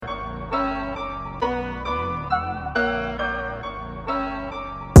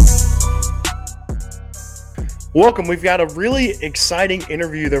Welcome. We've got a really exciting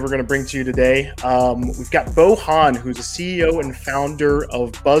interview that we're going to bring to you today. We've got Bo Hahn, who's the CEO and founder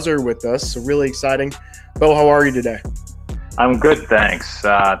of Buzzer with us. So really exciting. Bo, how are you today? I'm good, thanks.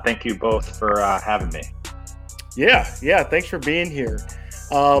 Thank you both for having me. Yeah. Thanks for being here.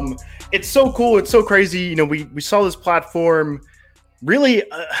 It's so cool. It's so crazy. You know, we saw this platform really,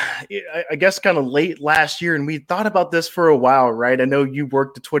 I guess, kind of late last year, and we thought about this for a while, right? I know you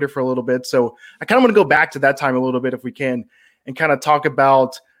worked at Twitter for a little bit, so I kind of want to go back to that time a little bit if we can, and kind of talk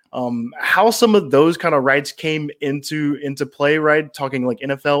about how some of those kind of rights came into play, right? Talking like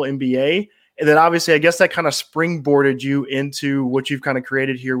NFL, NBA, and then obviously, I guess that kind of springboarded you into what you've kind of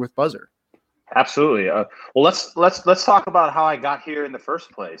created here with Buzzer. Absolutely. Well, let's talk about how I got here in the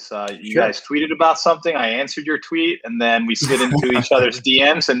first place. You guys tweeted about something. I answered your tweet, and then we slid into each other's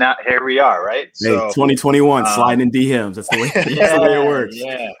DMs, and now here we are, right? So, 2021 sliding in DMs. That's the way. That's the way it works.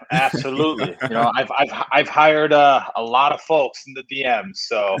 Yeah, absolutely. You know, I've hired a lot of folks in the DMs,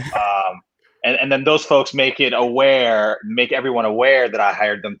 so and then those folks make everyone aware that I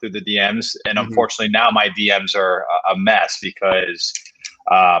hired them through the DMs, and unfortunately now my DMs are a mess because.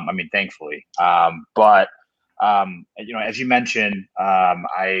 Thankfully, but you know, as you mentioned,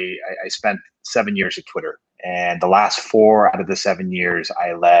 I spent 7 years at Twitter, and the last 4 out of the 7 years,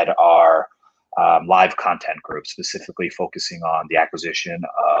 I led our live content group, specifically focusing on the acquisition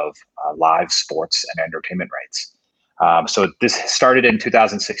of live sports and entertainment rights. So this started in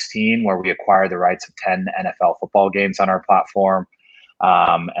 2016, where we acquired the rights of 10 NFL football games on our platform.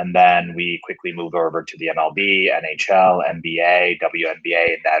 And then we quickly moved over to the MLB, NHL, NBA, WNBA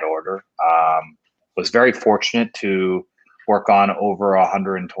in that order. Was very fortunate to work on over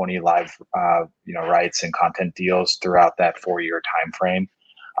 120 live, rights and content deals throughout that 4-year time frame.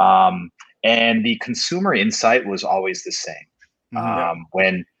 And the consumer insight was always the same.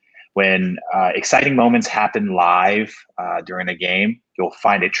 When exciting moments happen live during a game, you'll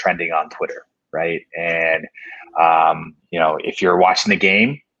find it trending on Twitter, right? And if you're watching the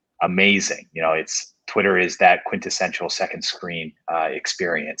game, amazing. You know, Twitter is that quintessential second screen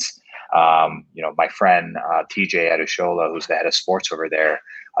experience. My friend TJ Adeshola, who's the head of sports over there,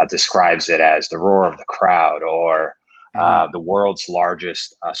 describes it as the roar of the crowd, or the world's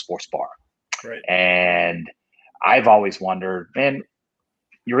largest sports bar. Right. And I've always wondered, man,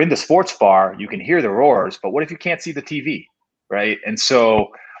 you're in the sports bar, you can hear the roars, but what if you can't see the TV, right? And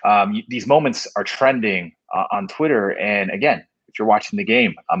so these moments are trending on Twitter. And again, if you're watching the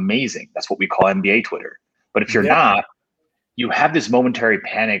game, amazing. That's what we call NBA Twitter. But if you're not, you have this momentary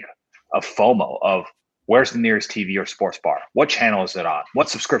panic of FOMO of where's the nearest TV or sports bar? What channel is it on? What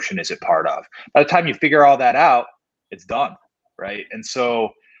subscription is it part of? By the time you figure all that out, it's done, right? And so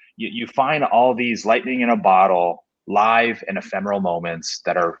you find all these lightning in a bottle, live and ephemeral moments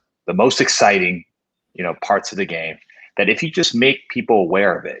that are the most exciting, parts of the game, that if you just make people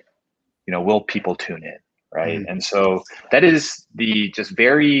aware of it, will people tune in, right? And so that is the just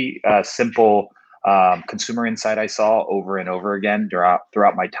very simple consumer insight I saw over and over again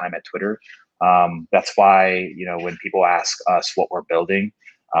throughout my time at Twitter. That's why, when people ask us what we're building,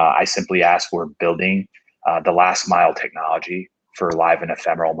 I simply ask, we're building the last mile technology for live and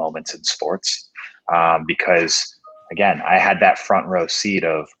ephemeral moments in sports. Because again, I had that front row seat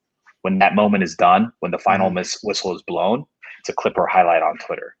of when that moment is done, when the final whistle is blown, it's a clip or highlight on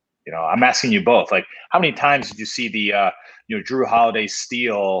Twitter. I'm asking you both, like, how many times did you see the, Drew Holiday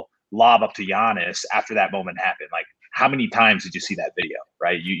steal lob up to Giannis after that moment happened? Like, how many times did you see that video,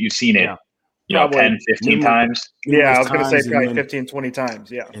 right? You've seen it, 10, 15 times. Yeah, I was going to say probably 15, 20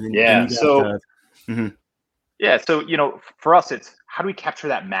 times. Yeah. So for us, it's how do we capture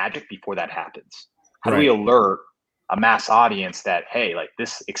that magic before that happens? How do we alert a mass audience that, hey, like,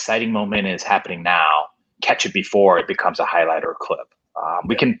 this exciting moment is happening now, catch it before it becomes a highlight or a clip?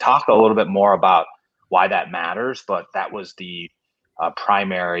 We can talk a little bit more about why that matters, but that was the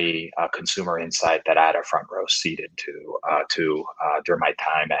primary consumer insight that I had a front row seat into during my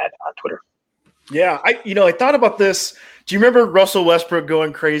time at Twitter. Yeah, I thought about this. Do you remember Russell Westbrook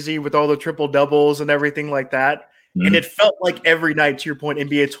going crazy with all the triple doubles and everything like that? And it felt like every night, to your point,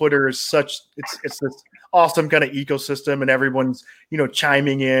 NBA Twitter is it's this awesome kind of ecosystem, and everyone's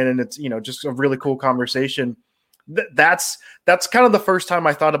chiming in, and it's just a really cool conversation. That's kind of the first time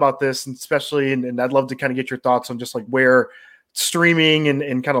I thought about this, and especially, and I'd love to kind of get your thoughts on just like where streaming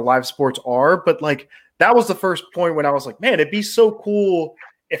and kind of live sports are. But like, that was the first point when I was like, man, it'd be so cool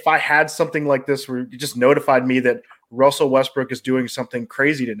if I had something like this where you just notified me that Russell Westbrook is doing something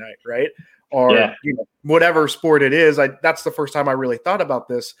crazy tonight, right? Or whatever sport it is. That's the first time I really thought about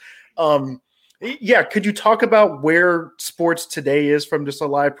this. Yeah, could you talk about where sports today is from just a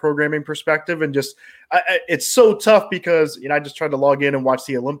live programming perspective? And just, it's so tough because, I just tried to log in and watch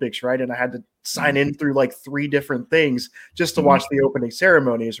the Olympics, right? And I had to sign in through like 3 different things just to watch the opening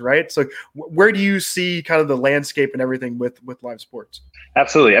ceremonies, right? So where do you see kind of the landscape and everything with live sports?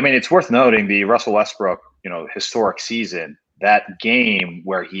 Absolutely. I mean, it's worth noting the Russell Westbrook, historic season, that game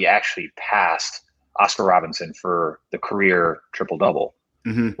where he actually passed Oscar Robinson for the career triple-double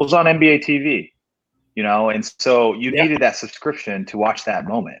was on NBA TV, and so you needed that subscription to watch that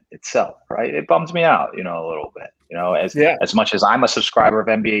moment itself, right? It bums me out, a little bit, as much as I'm a subscriber of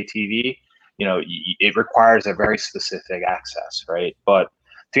NBA TV, it requires a very specific access, right? But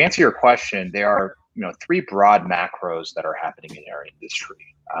to answer your question, there are, 3 broad macros that are happening in our industry.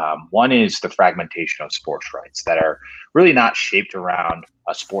 One is the fragmentation of sports rights that are really not shaped around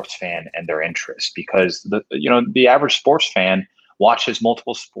a sports fan and their interests, because the average sports fan watches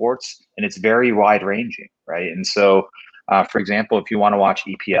multiple sports and it's very wide ranging, right? And so, for example, if you want to watch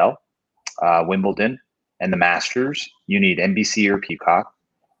EPL, Wimbledon, and the Masters, you need NBC or Peacock,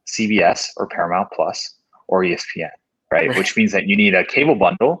 CBS or Paramount Plus, or ESPN, right? Which means that you need a cable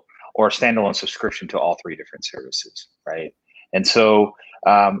bundle or a standalone subscription to all 3 different services, right? And so,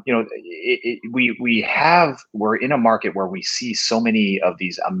 we're in a market where we see so many of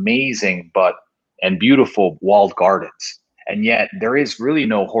these amazing and beautiful walled gardens, and yet there is really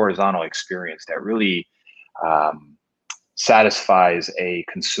no horizontal experience that really satisfies a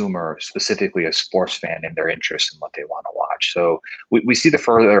consumer, specifically a sports fan, in their interest in what they want to watch. So we see the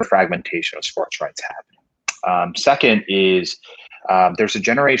further fragmentation of sports rights happening. Second is there's a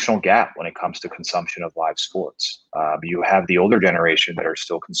generational gap when it comes to consumption of live sports. You have the older generation that are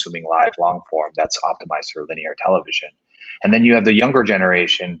still consuming live long form that's optimized for linear television. And then you have the younger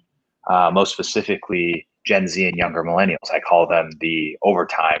generation, most specifically Gen Z and younger millennials. I call them the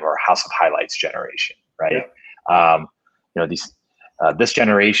overtime or House of Highlights generation, right? Yeah. This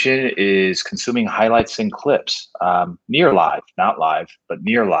generation is consuming highlights and clips, near live, not live, but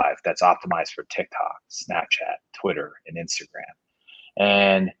near live. That's optimized for TikTok, Snapchat, Twitter, and Instagram.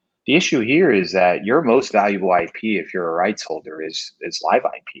 And the issue here is that your most valuable IP, if you're a rights holder, is live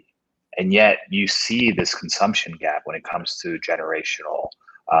IP. And yet you see this consumption gap when it comes to generational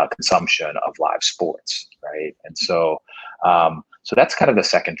consumption of live sports, right? And so, so that's kind of the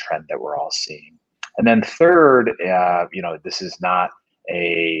second trend that we're all seeing. And then third, this is not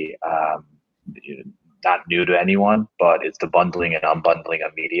not new to anyone, but it's the bundling and unbundling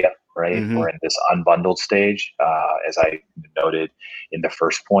of media, right? Mm-hmm. We're in this unbundled stage, as I noted in the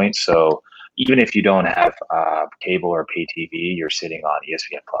first point. So even if you don't have cable or pay TV, you're sitting on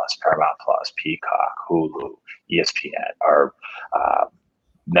ESPN Plus, Paramount Plus, Peacock, Hulu, ESPN, or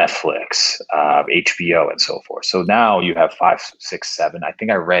Netflix, HBO, and so forth. So now you have 5, 6, 7. I think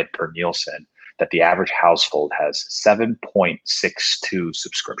I read per Nielsen that the average household has 7.62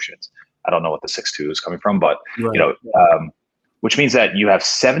 subscriptions. I don't know what the 6.2 is coming from, but which means that you have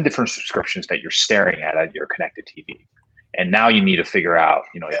 7 different subscriptions that you're staring at your connected TV. And now you need to figure out,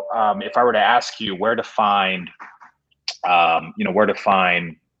 if I were to ask you where to find,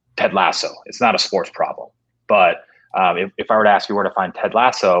 Ted Lasso, it's not a sports problem, but if I were to ask you where to find Ted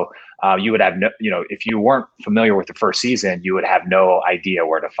Lasso, you would have if you weren't familiar with the first season, you would have no idea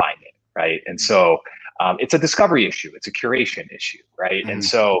where to find it, right? And so it's a discovery issue, it's a curation issue, right? Mm-hmm. And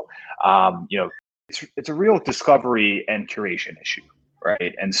so it's a real discovery and curation issue,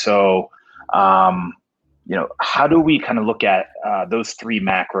 right? And so how do we kind of look at those 3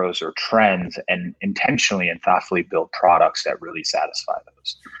 macros or trends and intentionally and thoughtfully build products that really satisfy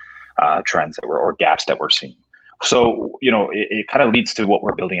those trends or gaps that we're seeing? So, it kind of leads to what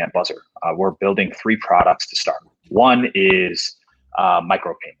we're building at Buzzer. We're building 3 products to start. One is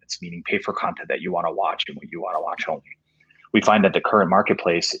micropayments, meaning pay for content that you want to watch and what you want to watch only. We find that the current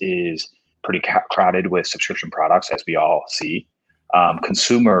marketplace is pretty crowded with subscription products, as we all see.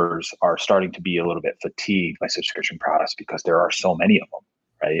 Consumers are starting to be a little bit fatigued by subscription products because there are so many of them,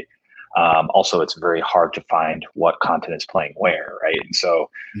 right? Also, it's very hard to find what content is playing where, right? And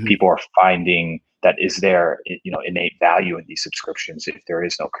so people are finding that is there, innate value in these subscriptions if there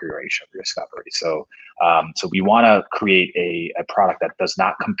is no curation or discovery. So, so we want to create a product that does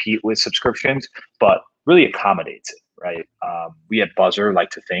not compete with subscriptions, but really accommodates it, right? We at Buzzer like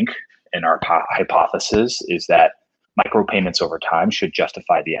to think, and our hypothesis is that micropayments over time should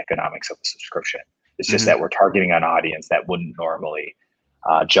justify the economics of a subscription. It's just that we're targeting an audience that wouldn't normally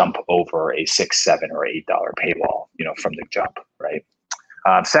jump over a $6, $7, or $8 paywall, from the jump, right?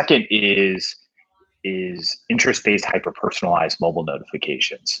 Second is interest-based hyper-personalized mobile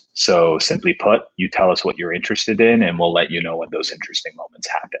notifications. So simply put, you tell us what you're interested in and we'll let you know when those interesting moments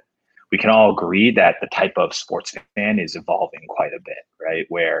happen. we can all agree that the type of sports fan is evolving quite a bit, right?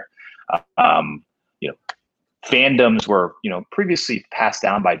 Where, you know, fandoms were, previously passed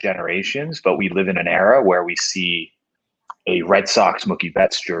down by generations, but we live in an era where we see a Red Sox Mookie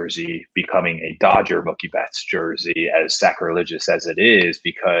Betts jersey becoming a Dodger Mookie Betts jersey, as sacrilegious as it is,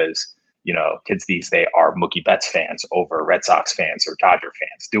 because, kids these days are Mookie Betts fans over Red Sox fans or Dodger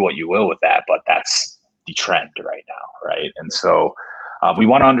fans. Do what you will with that, but that's the trend right now, right? And so we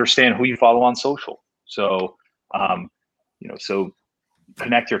want to understand who you follow on social. So, so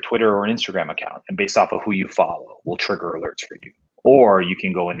connect your Twitter or Instagram account, and based off of who you follow, we'll trigger alerts for you. Or you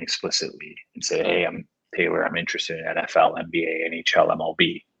can go in explicitly and say, hey, I'm Taylor, I'm interested in NFL, NBA, NHL,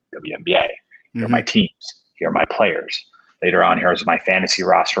 MLB, WNBA. Here are my teams. Here are my players. Later on, here's my fantasy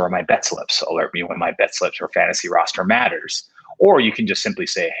roster or my bet slips. Alert me when my bet slips or fantasy roster matters. Or you can just simply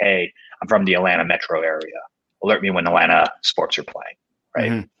say, hey, I'm from the Atlanta metro area. Alert me when Atlanta sports are playing,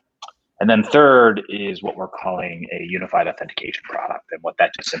 right? And then third is what we're calling a unified authentication product. And what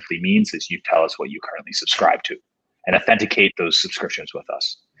that just simply means is you tell us what you currently subscribe to and authenticate those subscriptions with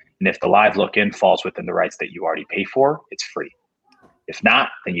us. And if the live look-in falls within the rights that you already pay for, it's free. If not,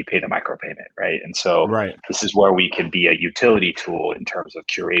 then you pay the micropayment, right? And so This is where we can be a utility tool in terms of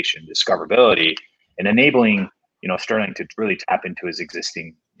curation, discoverability, and enabling, Sterling to really tap into his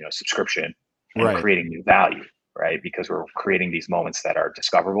existing, subscription and creating new value, right? Because we're creating these moments that are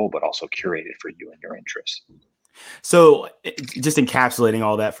discoverable, but also curated for you and your interests. So just encapsulating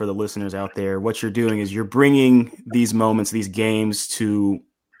all that for the listeners out there, what you're doing is you're bringing these moments, these games to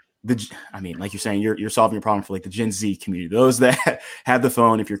like you're saying, you're solving your problem for like the Gen Z community, those that have the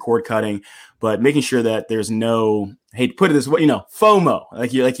phone, if you're cord cutting, but making sure that there's no, hey, put it this way, FOMO,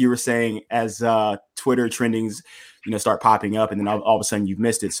 like you were saying, as Twitter trendings, start popping up, and then all of a sudden you've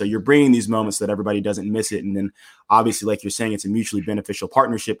missed it. So you're bringing these moments so that everybody doesn't miss it. And then obviously, like you're saying, it's a mutually beneficial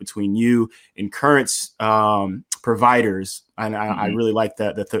partnership between you and current providers. And I really like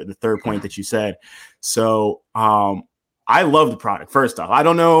that, the third point that you said. So, I love the product. First off, I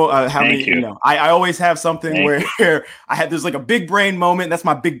don't know how many, I always have something where there's like a big brain moment. That's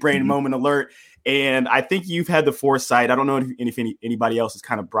my big brain moment alert. And I think you've had the foresight. I don't know if anybody else has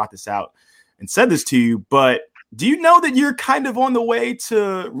kind of brought this out and said this to you, but do you know that you're kind of on the way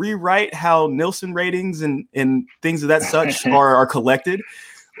to rewrite how Nielsen ratings and things of that such are collected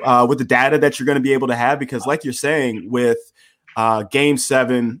with the data that you're going to be able to have? Because like you're saying, with game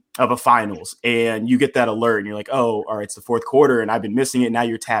 7 of a finals, and you get that alert and you're like, oh, all right, it's the fourth quarter and I've been missing it. Now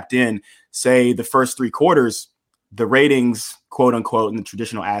you're tapped in. Say the first 3 quarters, the ratings, quote unquote, in the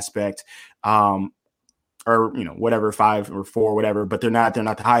traditional aspect, or whatever, 5 or 4, whatever, but they're not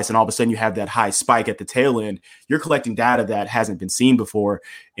the highest. And all of a sudden you have that high spike at the tail end. You're collecting data that hasn't been seen before.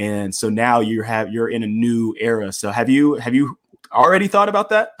 And so now you're in a new era. So have you already thought about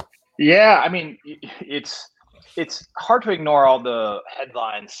that? Yeah. I mean, it's hard to ignore all the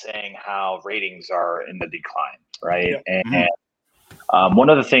headlines saying how ratings are in the decline, right? Yeah. And one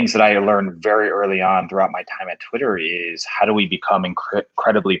of the things that I learned very early on throughout my time at Twitter is how do we become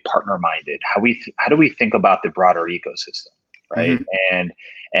incredibly partner-minded? How do we think about the broader ecosystem, right?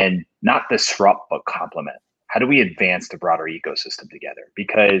 And not disrupt but complement. How do we advance the broader ecosystem together?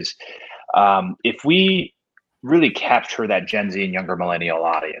 Because if we really capture that Gen Z and younger millennial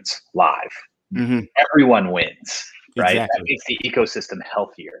audience live, everyone wins, right? Exactly. That makes the ecosystem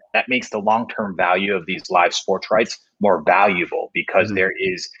healthier. That makes the long-term value of these live sports rights more valuable, because there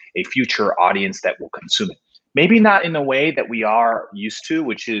is a future audience that will consume it. Maybe not in the way that we are used to,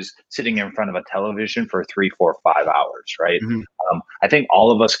 which is sitting in front of a television for 3, 4, 5 hours, right? I think all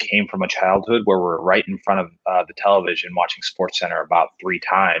of us came from a childhood where we're right in front of the television watching SportsCenter about 3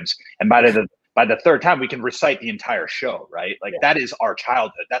 times. And by the third time, we can recite the entire show, right? Like that is our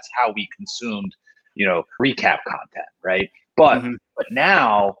childhood. That's how we consumed, recap content, right? But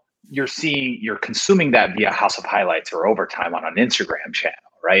now you're consuming that via House of Highlights or Overtime on an Instagram channel,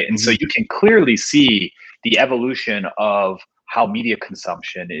 right? And so you can clearly see the evolution of how media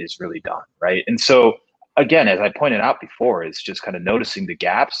consumption is really done, right? And so again, as I pointed out before, it's just kind of noticing the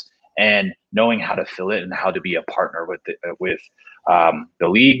gaps and knowing how to fill it and how to be a partner with the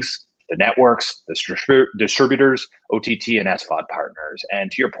leagues, the networks, the distributors, OTT and SVOD partners.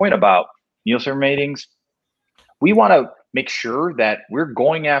 And to your point about Nielsen ratings, we want to make sure that we're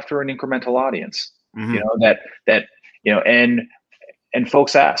going after an incremental audience. And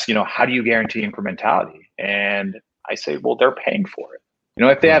folks ask, how do you guarantee incrementality? And I say, well, they're paying for it.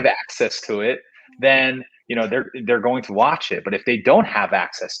 If they have access to it, then they're going to watch it. But if they don't have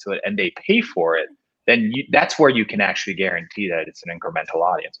access to it and they pay for it, then that's where you can actually guarantee that it's an incremental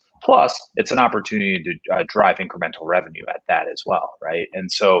audience. Plus, it's an opportunity to drive incremental revenue at that as well, right?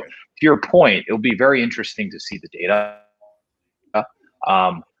 And so, to your point, it'll be very interesting to see the data.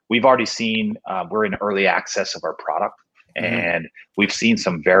 We've already seen we're in early access of our product, and we've seen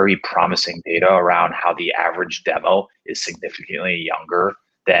some very promising data around how the average demo is significantly younger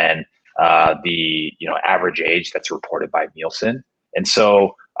than the average age that's reported by Nielsen. And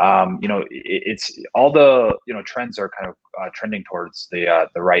so it's all the trends are kind of trending towards the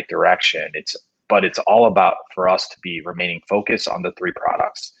right direction. But it's all about for us to be remaining focused on the 3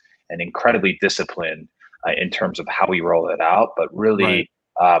 products and incredibly disciplined in terms of how we roll it out, but really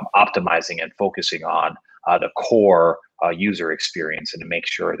optimizing and focusing on the core user experience, and to make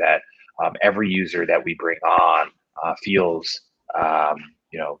sure that every user that we bring on feels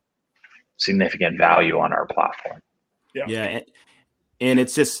significant value on our platform. Yeah. And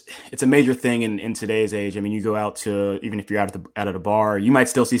it's a major thing in today's age. I mean, you go out to, even if you're out at a bar, you might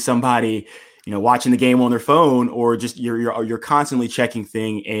still see somebody, watching the game on their phone, or just you're constantly checking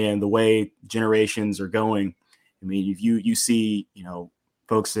thing. And the way generations are going, I mean, if you see,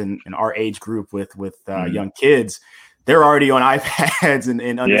 folks in our age group with young kids, they're already on iPads and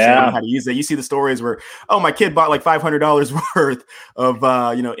understanding how to use it. You see the stories where, my kid bought like $500 worth of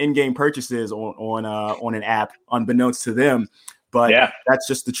in-game purchases on an app, unbeknownst to them. But that's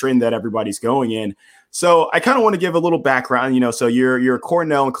just the trend that everybody's going in. So I kind of want to give a little background. So you're a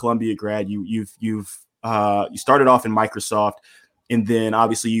Cornell and Columbia grad. You started off in Microsoft, and then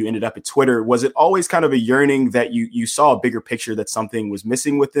obviously you ended up at Twitter. Was it always kind of a yearning that you saw a bigger picture, that something was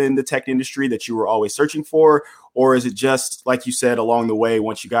missing within the tech industry that you were always searching for? Or is it just, like you said, along the way,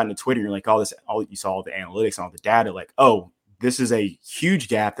 once you got into Twitter, you're like, you saw all the analytics and all the data, like, this is a huge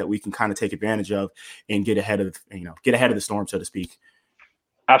gap that we can kind of take advantage of and get ahead of the storm, so to speak.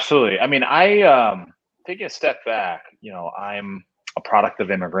 Absolutely. I mean, I taking a step back, I'm a product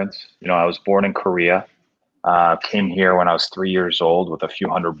of immigrants. I was born in Korea, came here when I was 3 years old with a few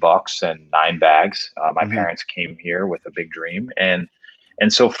 $100 and 9 bags. My parents came here with a big dream. And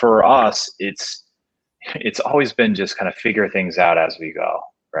so for us, it's always been just kind of figure things out as we go.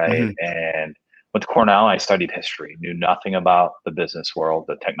 Right. And with Cornell, I studied history, knew nothing about the business world,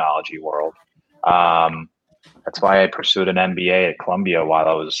 the technology world. That's why I pursued an MBA at Columbia while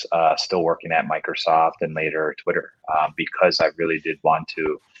I was still working at Microsoft and later Twitter, because I really did want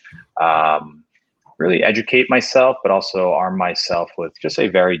to really educate myself, but also arm myself with just a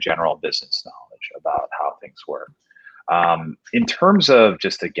very general business knowledge about how things work. In terms of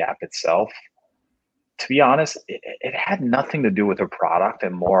just the gap itself, to be honest, it had nothing to do with a product,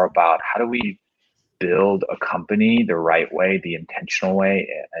 and more about how do we build a company the right way, the intentional way,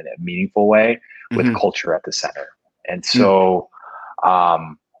 and a meaningful way, with culture at the center. And so,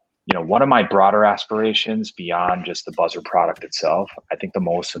 one of my broader aspirations beyond just the Buzzer product itself, I think the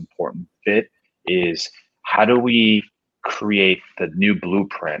most important bit is how do we create the new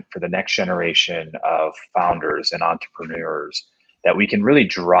blueprint for the next generation of founders and entrepreneurs that we can really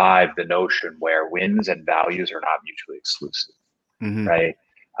drive the notion where wins and values are not mutually exclusive, right?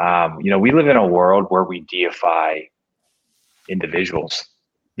 We live in a world where we deify individuals,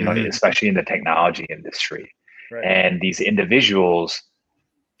 especially in the technology industry. Right. And these individuals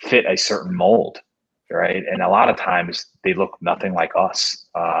fit a certain mold, right? And a lot of times they look nothing like us,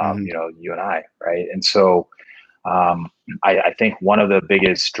 you and I, right? And so I think one of the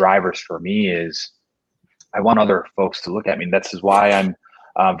biggest drivers for me is I want other folks to look at me. This is why I'm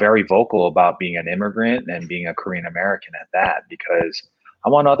very vocal about being an immigrant and being a Korean American at that, because I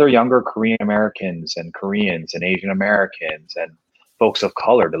want other younger Korean Americans and Koreans and Asian Americans and folks of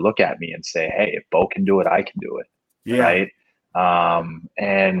color to look at me and say, hey, if Bo can do it, I can do it. Yeah. Right.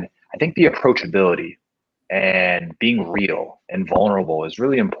 And I think the approachability and being real and vulnerable is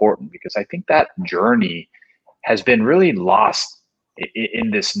really important, because I think that journey has been really lost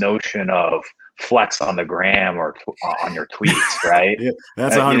in this notion of flex on the gram or on your tweets, right? Yeah,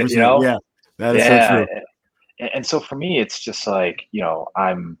 that's 100%. Yeah, that is so true. And so for me, it's just like,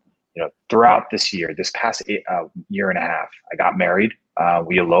 I'm, throughout this year, this past year and a half, I got married.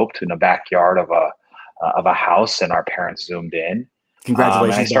 We eloped in the backyard of a house, and our parents zoomed in.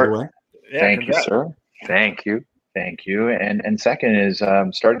 Congratulations, by the way. Thank you, sir. Thank you. And second is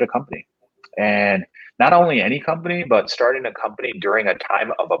started a company, and not only any company, but starting a company during a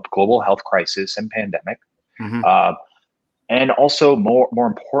time of a global health crisis and pandemic. And also more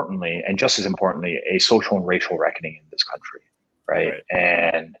importantly, and just as importantly, a social and racial reckoning in this country, right?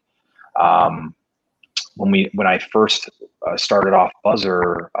 And when I first started off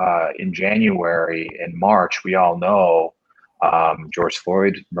Buzzer in January and March, we all know George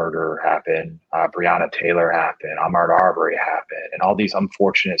Floyd murder happened, Breonna Taylor happened, Ahmaud Arbery happened, and all these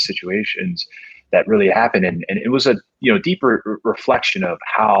unfortunate situations that really happened. And it was a deeper reflection of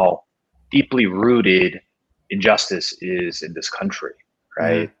how deeply rooted injustice is in this country,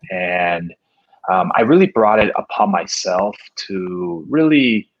 right? Mm-hmm. And I really brought it upon myself to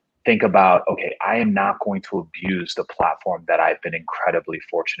really think about, okay, I am not going to abuse the platform that I've been incredibly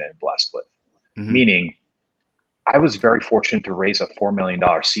fortunate and blessed with. Mm-hmm. Meaning, I was very fortunate to raise a $4 million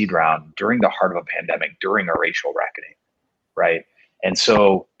seed round during the heart of a pandemic, during a racial reckoning, right? And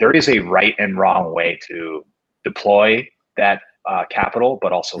so there is a right and wrong way to deploy that capital,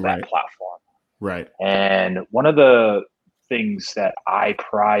 but also that platform. Right. And one of the things that I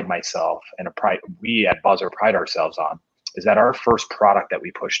pride myself and we at Buzzer pride ourselves on is that our first product that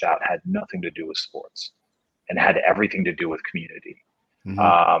we pushed out had nothing to do with sports and had everything to do with community.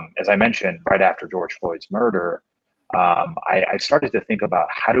 Mm-hmm. As I mentioned, right after George Floyd's murder, I started to think about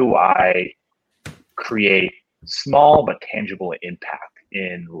how do I create small but tangible impact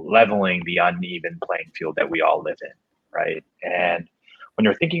in leveling the uneven playing field that we all live in, right? And when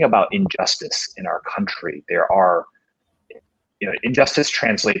you're thinking about injustice in our country, injustice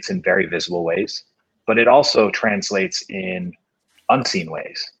translates in very visible ways, but it also translates in unseen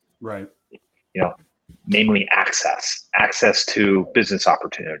ways. Right. Namely access to business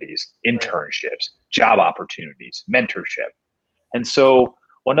opportunities, internships, job opportunities, mentorship. And so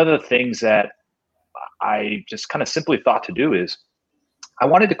one of the things that I just kind of simply thought to do is I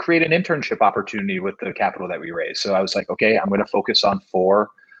wanted to create an internship opportunity with the capital that we raised. So I was like, okay, I'm going to focus on 4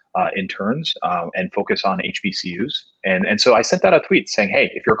 interns and focus on HBCUs. And so I sent out a tweet saying,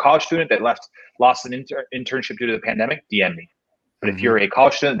 hey, if you're a college student that lost an internship due to the pandemic, DM me. But if you're a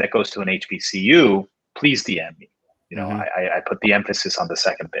college student that goes to an HBCU, please DM me. I put the emphasis on the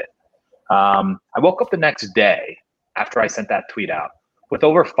second bit. I woke up the next day after I sent that tweet out with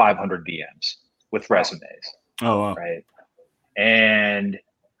over 500 DMs with resumes. Oh, wow. Right. And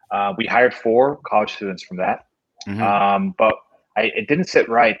we hired 4 college students from that. Mm-hmm. But it didn't sit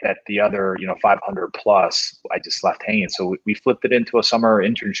right that the other, 500 plus, I just left hanging. So we flipped it into a summer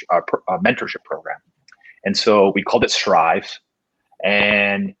internship, mentorship program. And so we called it Strive.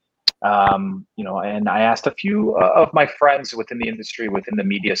 And and I asked a few of my friends within the industry, within the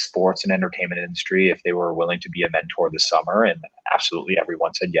media, sports, and entertainment industry, if they were willing to be a mentor this summer, and absolutely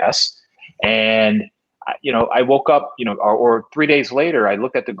everyone said yes. And I woke up, or 3 days later, I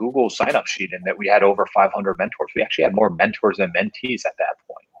looked at the Google sign-up sheet, and that we had over 500 mentors. We actually had more mentors than mentees at that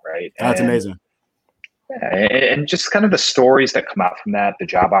point, right? That's amazing. Yeah, and just kind of the stories that come out from that, the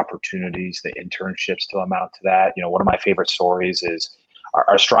job opportunities, the internships to amount to that. One of my favorite stories is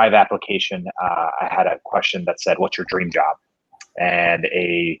our Strive application. I had a question that said, what's your dream job? And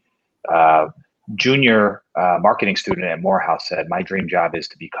a junior marketing student at Morehouse said, my dream job is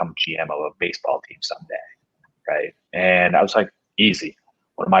to become GM of a baseball team someday, right? And I was like, easy.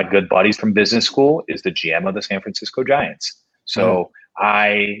 One of my good buddies from business school is the GM of the San Francisco Giants. So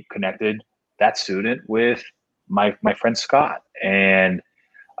I connected that student with my friend Scott, and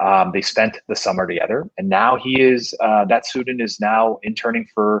they spent the summer together. And now that student is now interning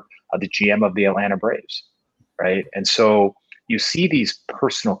for the GM of the Atlanta Braves, right? And so you see these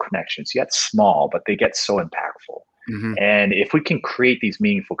personal connections, yet small, but they get so impactful. Mm-hmm. And if we can create these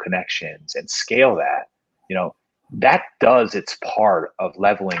meaningful connections and scale that, that does its part of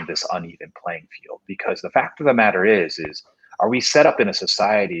leveling this uneven playing field. Because the fact of the matter is are we set up in a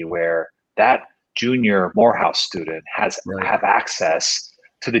society where that junior Morehouse student have access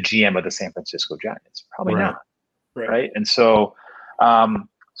to the GM of the San Francisco Giants? Probably not. Right. And so,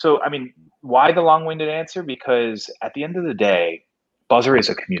 why the long-winded answer? Because at the end of the day, Buzzer is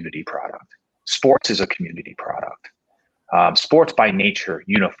a community product. Sports is a community product. Sports by nature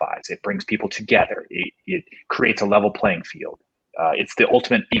unifies. It brings people together. It creates a level playing field. It's the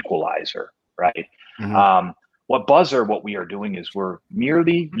ultimate equalizer, right? Mm-hmm. What we are doing is we're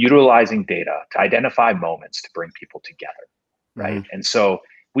merely utilizing data to identify moments to bring people together, right? Mm-hmm. And so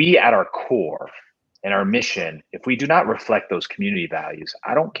we, at our core and our mission, if we do not reflect those community values,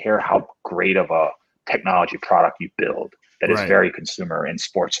 I don't care how great of a technology product you build that is very consumer and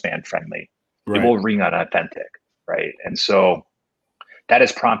sports fan friendly. It will ring unauthentic, right? And so that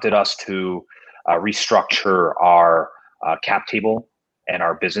has prompted us to restructure our cap table and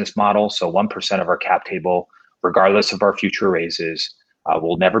our business model. So 1% of our cap table, regardless of our future raises,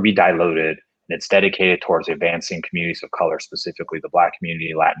 will never be diluted. And it's dedicated towards advancing communities of color, specifically the Black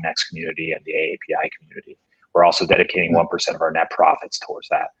community, Latinx community, and the AAPI community. We're also dedicating 1% of our net profits towards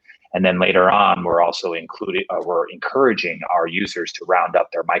that. And then later on, we're also encouraging our users to round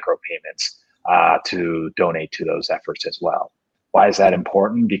up their micropayments to donate to those efforts as well. Why is that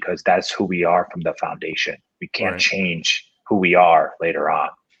important? Because that's who we are from the foundation. We can't change who we are later on.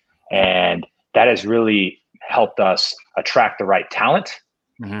 And that has really helped us attract the right talent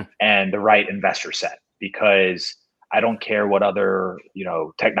and the right investor set, because I don't care what other,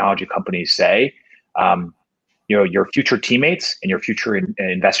 technology companies say. Your future teammates and your future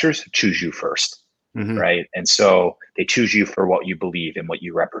investors choose you first, right? And so they choose you for what you believe and what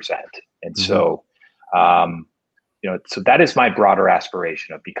you represent. And so, so that is my broader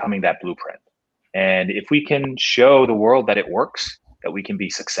aspiration of becoming that blueprint. And if we can show the world that it works, that we can be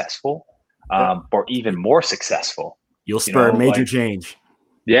successful, or even more successful, you'll spur major change.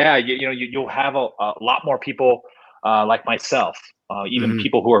 Yeah, you'll have a lot more people like myself, even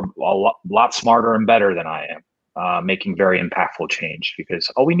people who are a lot smarter and better than I am, making very impactful change, because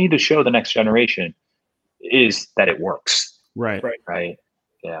all we need to show the next generation is that it works. Right.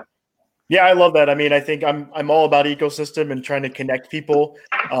 Yeah. Yeah, I love that. I mean, I think I'm all about ecosystem and trying to connect people.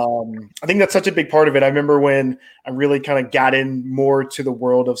 I think that's such a big part of it. I remember when I really kind of got in more to the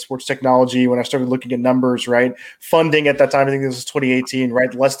world of sports technology, when I started looking at numbers, right? Funding at that time, I think this was 2018,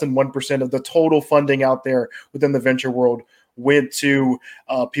 right? Less than 1% of the total funding out there within the venture world went to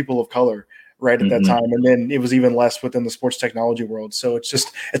people of color, right, at that time. And then it was even less within the sports technology world. So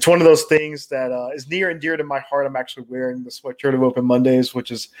it's one of those things that is near and dear to my heart. I'm actually wearing the sweatshirt of Open Mondays,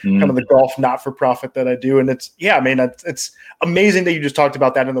 which is kind of the golf not-for-profit that I do. And it's amazing that you just talked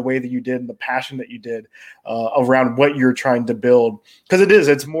about that in the way that you did and the passion that you did around what you're trying to build. Because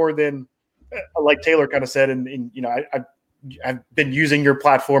it's more than, like Taylor kind of said, and I've been using your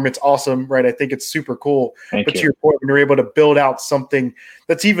platform. It's awesome, right? I think it's super cool. But to your point, when you're able to build out something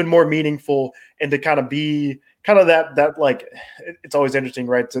that's even more meaningful and to kind of be kind of that like, it's always interesting,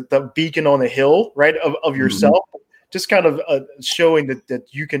 right? The beacon on the hill, right? Of yourself, just kind of showing that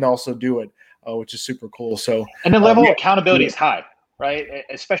you can also do it, which is super cool. So, and the level of accountability is high, right?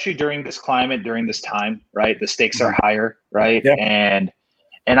 Especially during this climate, during this time, right? The stakes are higher, right? Yeah. And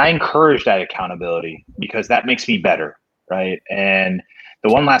I encourage that accountability because that makes me better. Right. And the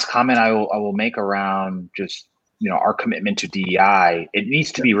one last comment I will make around just, our commitment to DEI, it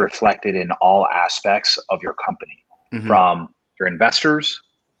needs to be reflected in all aspects of your company, from your investors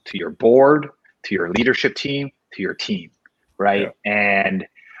to your board, to your leadership team, to your team. Right. Yeah. And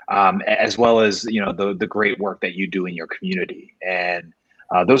as well as, the great work that you do in your community. And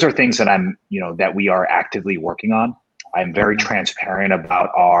those are things that that we are actively working on. I'm very transparent about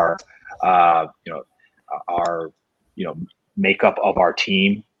our makeup of our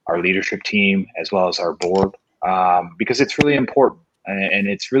team, our leadership team, as well as our board, because it's really important. And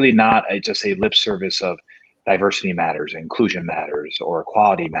it's really not just a lip service of diversity matters, inclusion matters, or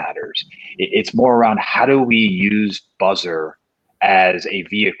equality matters. It's more around how do we use Buzzer as a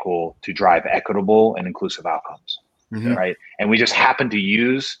vehicle to drive equitable and inclusive outcomes, right? And we just happen to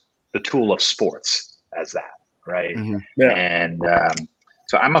use the tool of sports as that, right? Yeah. And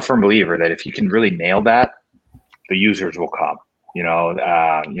so I'm a firm believer that if you can really nail that, the users will come,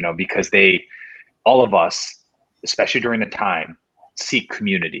 because all of us, especially during the time, seek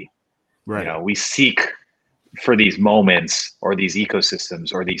community. Right. We seek for these moments or these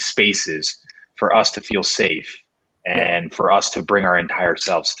ecosystems or these spaces for us to feel safe and for us to bring our entire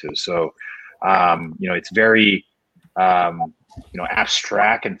selves to. So, it's very,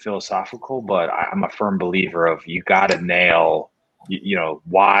 abstract and philosophical, but I'm a firm believer of you got to nail,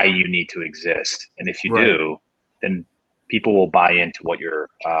 why you need to exist. And if you do, then people will buy into what you're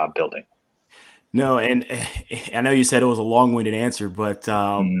building. No, and I know you said it was a long-winded answer, but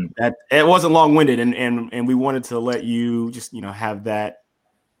that it wasn't long-winded, and we wanted to let you just have that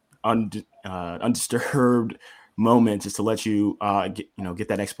undisturbed moment, just to let you get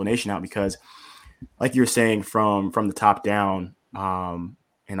that explanation out, because like you're saying from the top down, and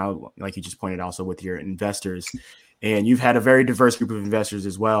like you just pointed out, also with your investors. And you've had a very diverse group of investors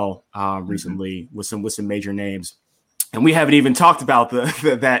as well recently with some major names, and we haven't even talked about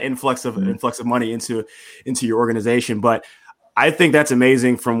that influx of money into your organization. But I think that's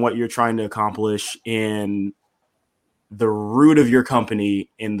amazing from what you're trying to accomplish in the root of your company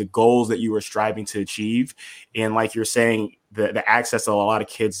and the goals that you are striving to achieve. And like you're saying, the access that a lot of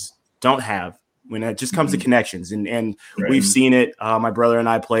kids don't have when it just comes to connections. And we've seen it. My brother and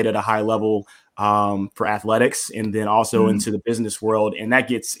I played at a high level for athletics, and then also into the business world. And it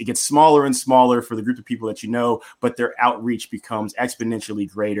gets smaller and smaller for the group of people that but their outreach becomes exponentially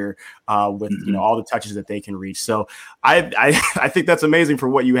greater with all the touches that they can reach. So I think that's amazing for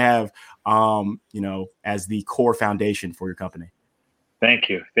what you have, as the core foundation for your company. Thank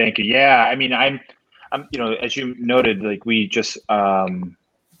you. Yeah. I mean, I'm as you noted, like we just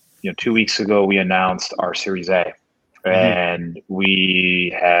 2 weeks ago we announced our Series A, and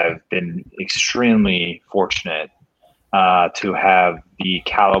we have been extremely fortunate to have the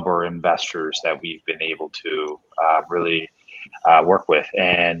caliber investors that we've been able to really work with.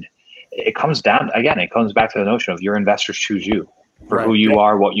 And it comes back to the notion of your investors choose you for who you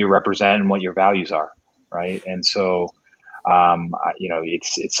are, what you represent, and what your values are, right? And so,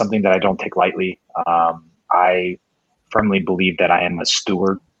 it's something that I don't take lightly. I firmly believe that I am a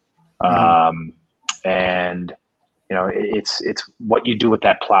steward, and it's what you do with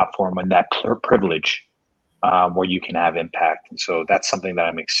that platform and that privilege where you can have impact. And so that's something that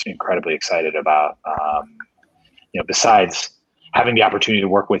I'm incredibly excited about. Besides having the opportunity to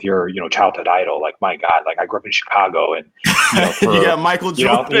work with your, childhood idol, like, my God, like I grew up in Chicago, and you got Michael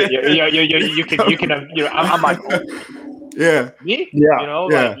Jordan. You can, I'm Michael. Yeah. Me? Yeah.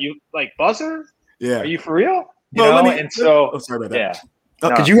 Like you, like Buzzer. Yeah. Are you for real? Sorry about that. Yeah.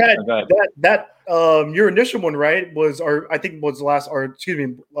 Because you had that your initial one, right? Was the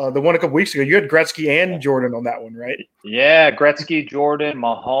one a couple weeks ago. You had Gretzky and Jordan on that one, right? Yeah, Gretzky, Jordan,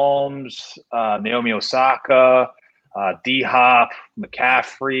 Mahomes, Naomi Osaka, D-Hop,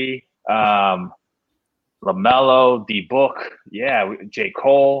 McCaffrey, LaMelo, D-Book, J.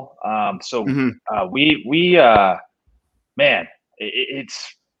 Cole.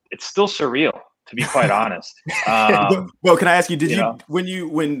 It's still surreal, to be quite honest. Well, can I ask you? Did you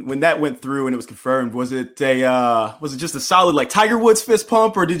when that went through and it was confirmed? Was it just a solid like Tiger Woods fist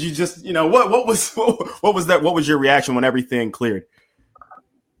pump, or did you just what was that? What was your reaction when everything cleared?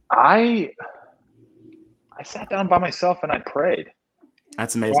 I sat down by myself and I prayed.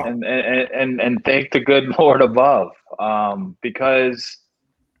 That's amazing, and thank the good Lord above, because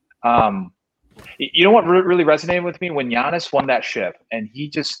you know what really resonated with me when Giannis won that ship, and he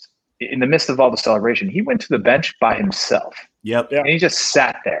just, in the midst of all the celebration, he went to the bench by himself. Yep. And he just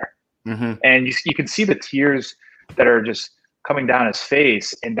sat there. And you can see the tears that are just coming down his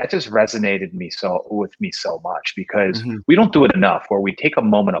face. And that just resonated with me so much, because we don't do it enough, where we take a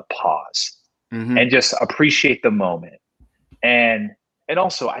moment of pause and just appreciate the moment. And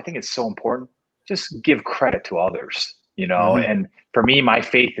also, I think it's so important, just give credit to others, and for me, my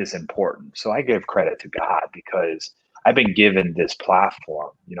faith is important. So I give credit to God, because I've been given this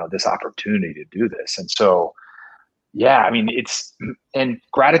platform, this opportunity to do this. And so, and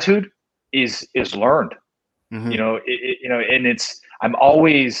gratitude is learned, and I'm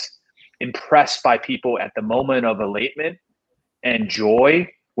always impressed by people at the moment of elation and joy,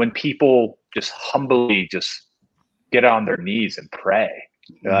 when people just humbly just get on their knees and pray.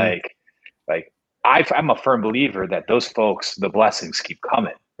 I'm a firm believer that those folks, the blessings keep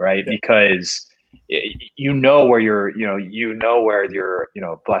coming, right? Because where your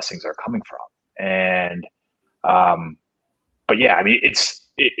blessings are coming from. And but yeah, I mean,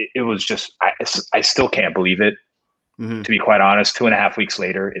 it was just, I still can't believe it, to be quite honest. 2.5 weeks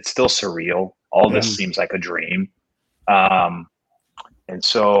later, it's still surreal. All this seems like a dream. And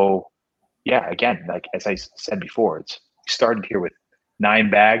so, again, like as I said before, we started here with 9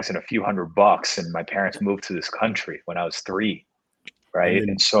 bags and a few $100, and my parents moved to this country when I was 3, right?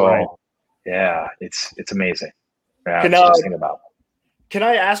 And so, it's amazing. Can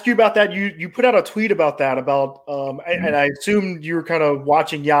I ask you about that? You put out a tweet about that, and I assume you were kind of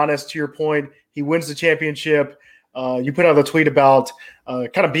watching Giannis. To your point, he wins the championship. You put out a tweet about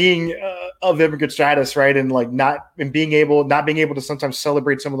kind of being of immigrant status, right, and like not being able to sometimes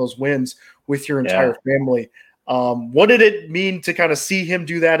celebrate some of those wins with your entire family. What did it mean to kind of see him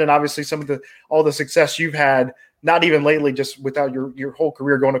do that? And obviously some of all the success you've had, not even lately, just without your whole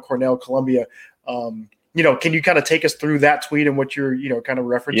career going to Cornell, Columbia. Can you kind of take us through that tweet and what you're, kind of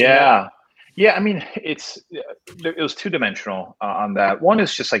referencing? Yeah. I mean, it was 2-dimensional on that. One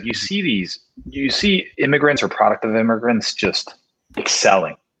is just like, you see immigrants or product of immigrants just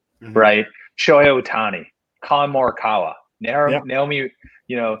excelling, right? Shohei Ohtani, Colin Morikawa, Naomi,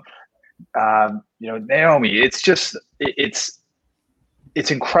 Naomi. It's just, it's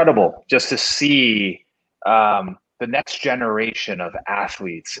incredible just to see the next generation of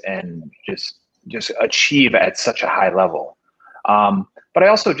athletes and just achieve at such a high level. But I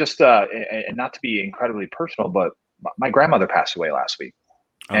also just, and not to be incredibly personal, but my grandmother passed away last week.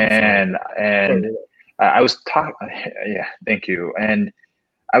 I was talking, thank you. And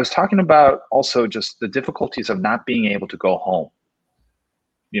I was talking about also just the difficulties of not being able to go home.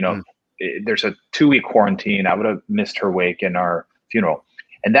 There's a 2-week quarantine. I would have missed her wake and our funeral.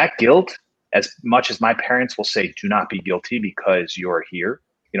 And that guilt, as much as my parents will say, do not be guilty because you're here.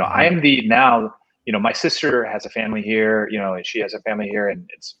 I am my sister has a family here, and she has a family here, and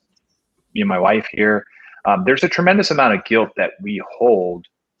it's me and my wife here. There's a tremendous amount of guilt that we hold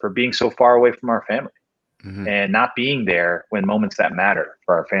for being so far away from our family and not being there when moments that matter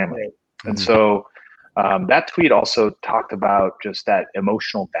for our family. And so that tweet also talked about just that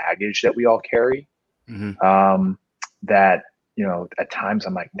emotional baggage that we all carry. That, you know, at times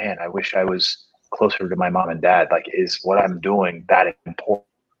I'm like, man, I wish I was closer to my mom and dad. Like, is what I'm doing that important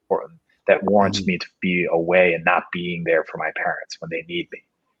that warrants me to be away and not being there for my parents when they need me?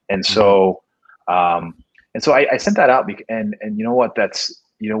 And so, I sent that out, and you know what?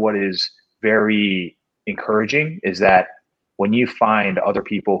 What is very encouraging is that when you find other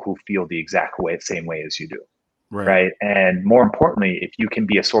people who feel the same way as you do, right? And more importantly, if you can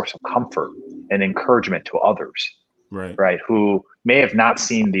be a source of comfort and encouragement to others, right, who may have not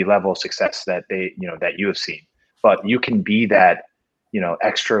seen the level of success that that you have seen, but you can be that,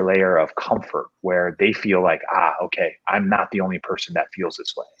 extra layer of comfort where they feel like, okay, I'm not the only person that feels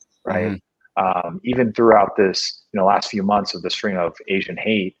this way, right? Even throughout this, last few months of the string of Asian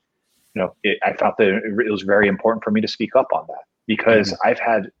hate, I felt that it was very important for me to speak up on that, because I've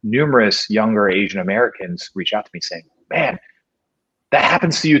had numerous younger Asian Americans reach out to me saying, man, that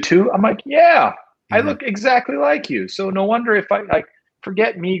happens to you too? I'm like, yeah, I look exactly like you. So no wonder if I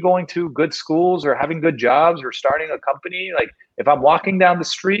forget me going to good schools or having good jobs or starting a company. Like, if I'm walking down the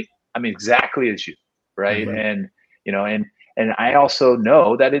street, I'm exactly as you, right? And, and I also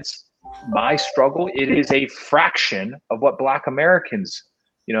know that it's my struggle. It is a fraction of what Black Americans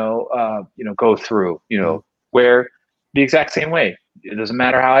go through, where the exact same way. It doesn't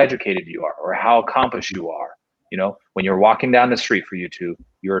matter how educated you are or how accomplished you are. When you're walking down the street for you two,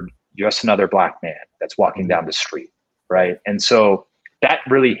 you're just another Black man that's walking down the street, right? And so that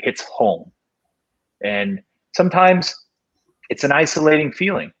really hits home. And sometimes it's an isolating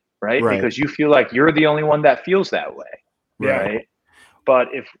feeling, right? Because you feel like you're the only one that feels that way, right? But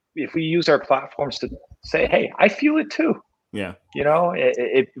if we use our platforms to say, hey, I feel it too. Yeah.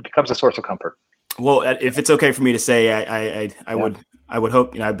 It becomes a source of comfort. Well, if it's okay for me to say, I would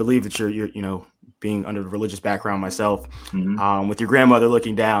hope, I believe that you're being under a religious background myself, with your grandmother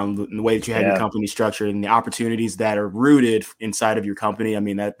looking down, the way that you have your company structured and the opportunities that are rooted inside of your company. I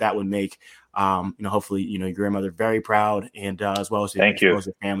mean, that would make, hopefully, your grandmother very proud, and as well as your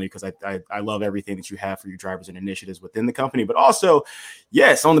family, because I love everything that you have for your drivers and initiatives within the company. But also,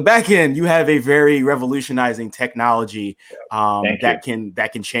 yes, on the back end, you have a very revolutionizing technology that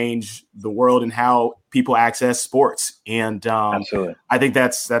can change the world and how people access sports. And absolutely, I think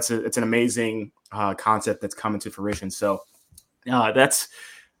it's an amazing concept that's coming to fruition. So I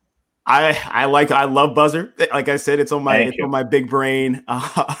love Buzzer. Like I said, it's on my big brain,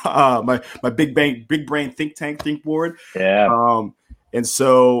 my big brain think tank think board. Yeah. And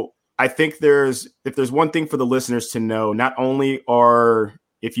so I think if there's one thing for the listeners to know, not only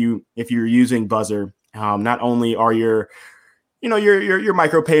if you're using Buzzer, not only are your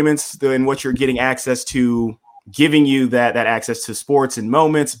micropayments and what you're getting access to, giving you that access to sports and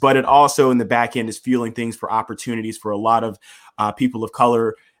moments, but it also in the back end is fueling things for opportunities for a lot of people of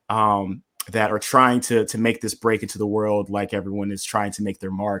color that are trying to make this break into the world, like everyone is trying to make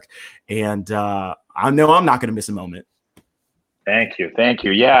their mark. And I know I'm not going to miss a moment. Thank you.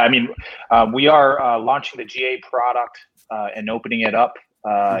 Yeah, I mean, we are launching the GA product and opening it up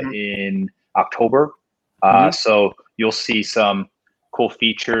in October. So you'll see some cool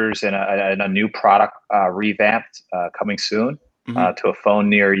features and a new product revamped coming soon to a phone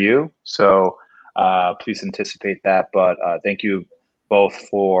near you. So please anticipate that. But thank you both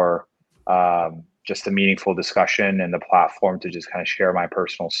for just a meaningful discussion and the platform to just kind of share my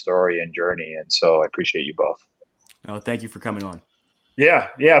personal story and journey. And so I appreciate you both. Oh, thank you for coming on. Yeah.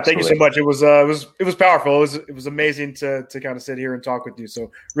 Thank you so much. It was powerful. It was amazing to kind of sit here and talk with you. So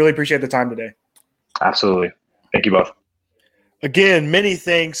really appreciate the time today. Absolutely. Thank you both. Again, many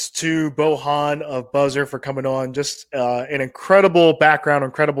thanks to Bo Han of Buzzer for coming on. Just an incredible background,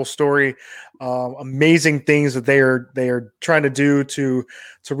 incredible story, amazing things that they are trying to do to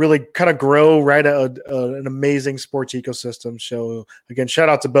really kind of grow an amazing sports ecosystem. So again, shout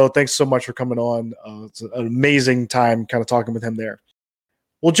out to Bo. Thanks so much for coming on. It's an amazing time kind of talking with him there.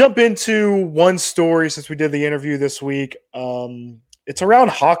 We'll jump into one story since we did the interview this week. It's around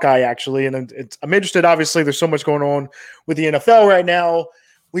Hawkeye, actually, and I'm interested. Obviously, there's so much going on with the NFL right now.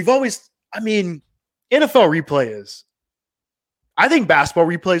 NFL replay is, I think basketball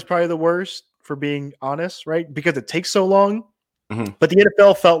replay is probably the worst, for being honest, right? Because it takes so long. But the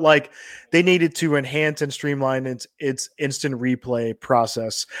NFL felt like they needed to enhance and streamline its instant replay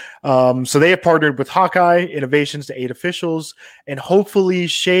process. So they have partnered with Hawkeye Innovations to aid officials and hopefully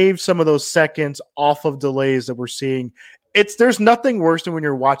shave some of those seconds off of delays that we're seeing. There's nothing worse than when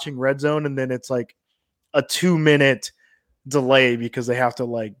you're watching Red Zone and then it's like a 2-minute delay because they have to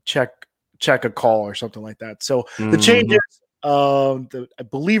like check a call or something like that. So the changes, I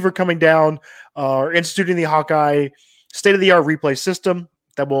believe, are coming down, are instituting the Hawkeye state-of-the-art replay system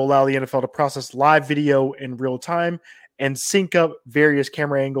that will allow the NFL to process live video in real time and sync up various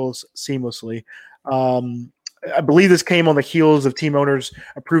camera angles seamlessly. I believe this came on the heels of team owners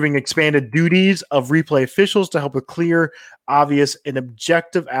approving expanded duties of replay officials to help with clear, obvious, and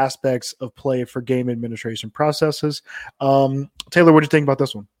objective aspects of play for game administration processes. Taylor, what do you think about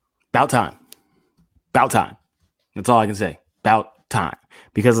this one? About time. That's all I can say. About time.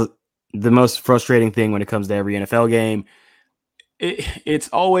 Because the most frustrating thing when it comes to every NFL game, it's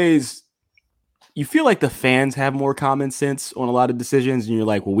always, you feel like the fans have more common sense on a lot of decisions, and you're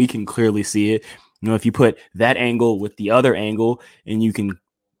like, well, we can clearly see it. You know, if you put that angle with the other angle and you can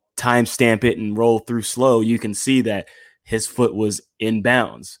timestamp it and roll through slow, you can see that his foot was in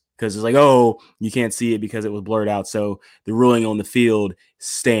bounds, because it's like, oh, you can't see it because it was blurred out. So the ruling on the field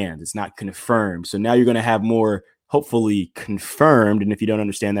stands. It's not confirmed. So now you're going to have more, hopefully, confirmed. And if you don't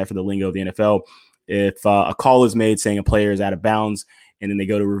understand that for the lingo of the NFL, if a call is made saying a player is out of bounds, and then they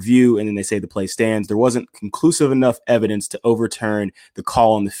go to review and then they say the play stands, there wasn't conclusive enough evidence to overturn the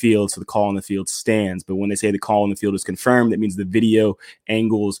call on the field, so the call on the field stands. But when they say the call on the field is confirmed, that means the video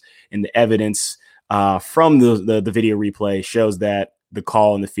angles and the evidence from the video replay shows that the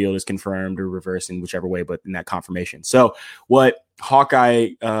call on the field is confirmed or reversed in whichever way, but in that confirmation. So what Hawkeye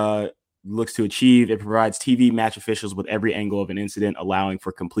looks to achieve, it provides TV match officials with every angle of an incident, allowing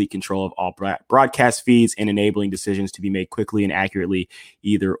for complete control of all broadcast feeds and enabling decisions to be made quickly and accurately,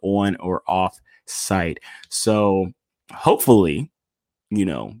 either on or off site. So hopefully, you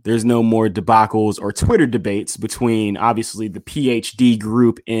know, there's no more debacles or Twitter debates between, obviously, the PhD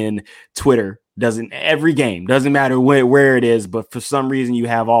group in Twitter. Every game doesn't matter where it is, but for some reason you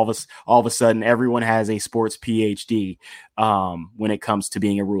have all of a sudden everyone has a sports PhD when it comes to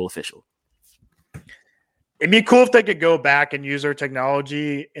being a rule official. It'd be cool if they could go back and use their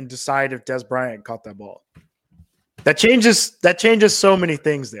technology and decide if Dez Bryant caught that ball. That changes so many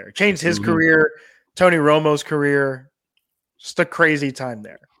things there. Changed his career, Tony Romo's career. Just a crazy time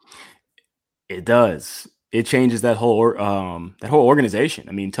there. It does. It changes that whole organization.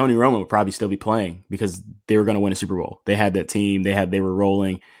 I mean, Tony Romo would probably still be playing because they were going to win a Super Bowl. They had that team. They were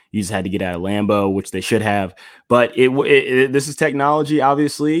rolling. You just had to get out of Lambeau, which they should have. But this is technology,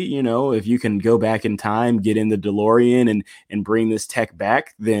 obviously. You know, if you can go back in time, get in the DeLorean and bring this tech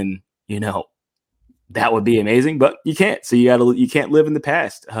back, then, you know, that would be amazing. But you can't. So you can't live in the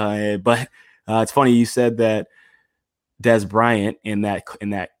past. But it's funny you said that Dez Bryant in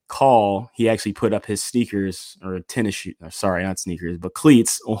that call, he actually put up his sneakers or tennis shoes. Sorry, not sneakers, but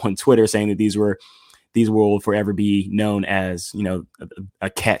cleats on Twitter, saying that these will forever be known as, you know, a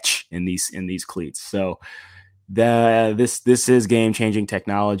catch in these cleats. So this is game changing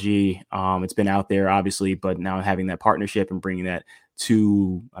technology. It's been out there obviously, but now having that partnership and bringing that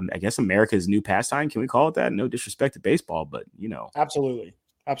to, I guess, America's new pastime. Can we call it that? No disrespect to baseball, but you know, absolutely,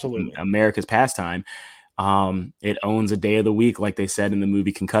 America's pastime. It owns a day of the week, like they said in the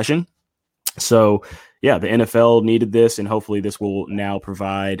movie Concussion. So yeah, the NFL needed this, and hopefully this will now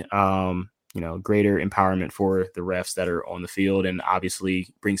provide, greater empowerment for the refs that are on the field, and obviously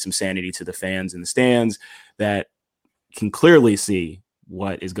bring some sanity to the fans in the stands that can clearly see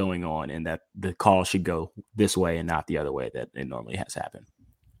what is going on and that the call should go this way and not the other way that it normally has happened.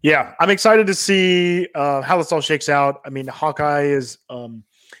 Yeah, I'm excited to see how this all shakes out. I mean, Hawkeye is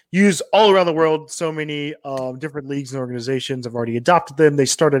used all around the world. So many different leagues and organizations have already adopted them. They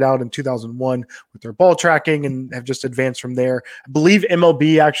started out in 2001 with their ball tracking and have just advanced from there. I believe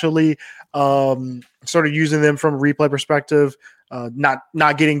MLB actually started using them from a replay perspective.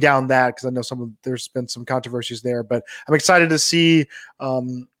 Not getting down that because I know there's been some controversies there, but I'm excited to see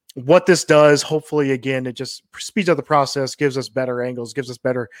what this does. Hopefully, again, it just speeds up the process, gives us better angles, gives us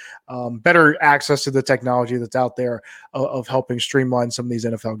better access to the technology that's out there of helping streamline some of these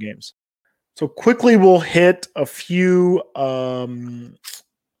NFL games. So quickly, we'll hit a few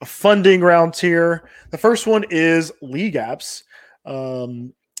funding rounds here. The first one is League Apps.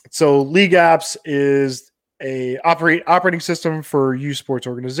 So League Apps is a operating system for youth sports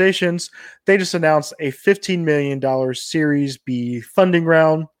organizations. They just announced a $15 million Series B funding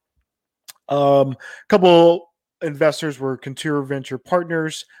round. A couple investors were Contour Venture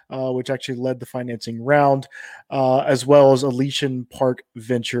Partners, which actually led the financing round, as well as Elysian Park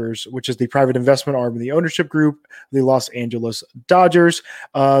Ventures, which is the private investment arm of the ownership group, the Los Angeles Dodgers.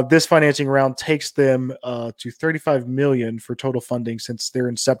 This financing round takes them to $35 million for total funding since their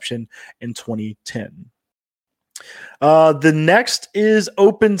inception in 2010. The next is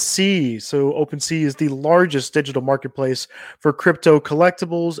OpenSea. So OpenSea is the largest digital marketplace for crypto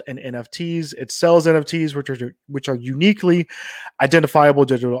collectibles and NFTs. It sells NFTs, which are uniquely identifiable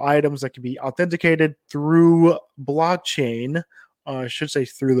digital items that can be authenticated through blockchain. I should say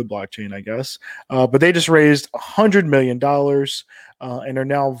through the blockchain, I guess. But they just raised $100 million and are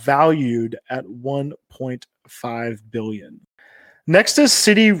now valued at $1.5 billion. Next is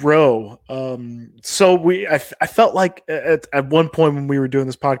City Row. I felt like at one point when we were doing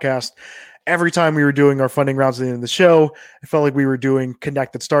this podcast, every time we were doing our funding rounds at the end of the show, it felt like we were doing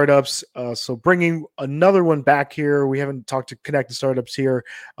connected startups. So bringing another one back here. We haven't talked to connected startups here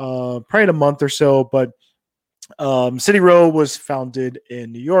probably in a month or so, but City Row was founded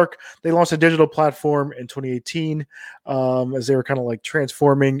in New York. They launched a digital platform in 2018 as they were kind of like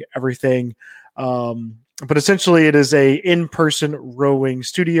transforming everything. But essentially, it is a in-person rowing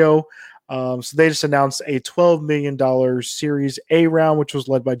studio. So they just announced a $12 million Series A round, which was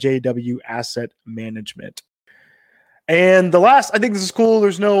led by JW Asset Management. And the last, I think this is cool.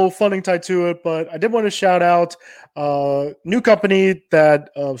 There's no funding tied to it, but I did want to shout out a new company that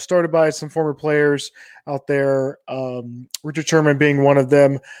started by some former players out there, Richard Sherman being one of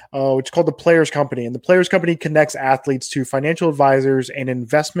them, which is called the Players Company. And the Players Company connects athletes to financial advisors and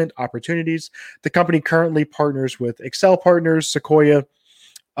investment opportunities. The company currently partners with Excel Partners, Sequoia,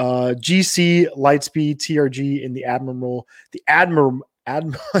 GC, Lightspeed, TRG, and the Admiral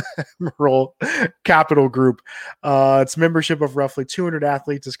Capital Group. Its membership of roughly 200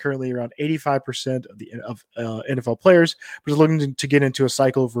 athletes is currently around 85% of NFL players, but is looking to get into a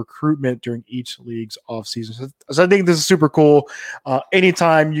cycle of recruitment during each league's offseason. So I think this is super cool.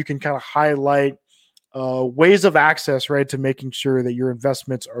 Anytime you can kind of highlight ways of access, right, to making sure that your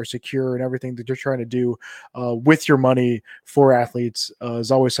investments are secure and everything that you're trying to do with your money for athletes is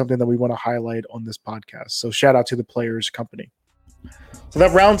always something that we want to highlight on this podcast. So shout out to the Players Company. So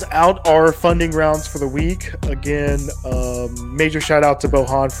that rounds out our funding rounds for the week. Again, major shout out to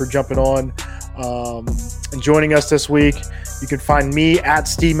Bohan for jumping on and joining us this week. You can find me at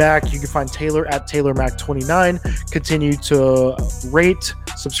SteeMac. You can find Taylor at TaylorMac29. Continue to rate,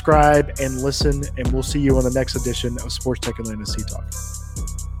 subscribe, and listen, and we'll see you on the next edition of Sports Tech Atlanta Sea Talk.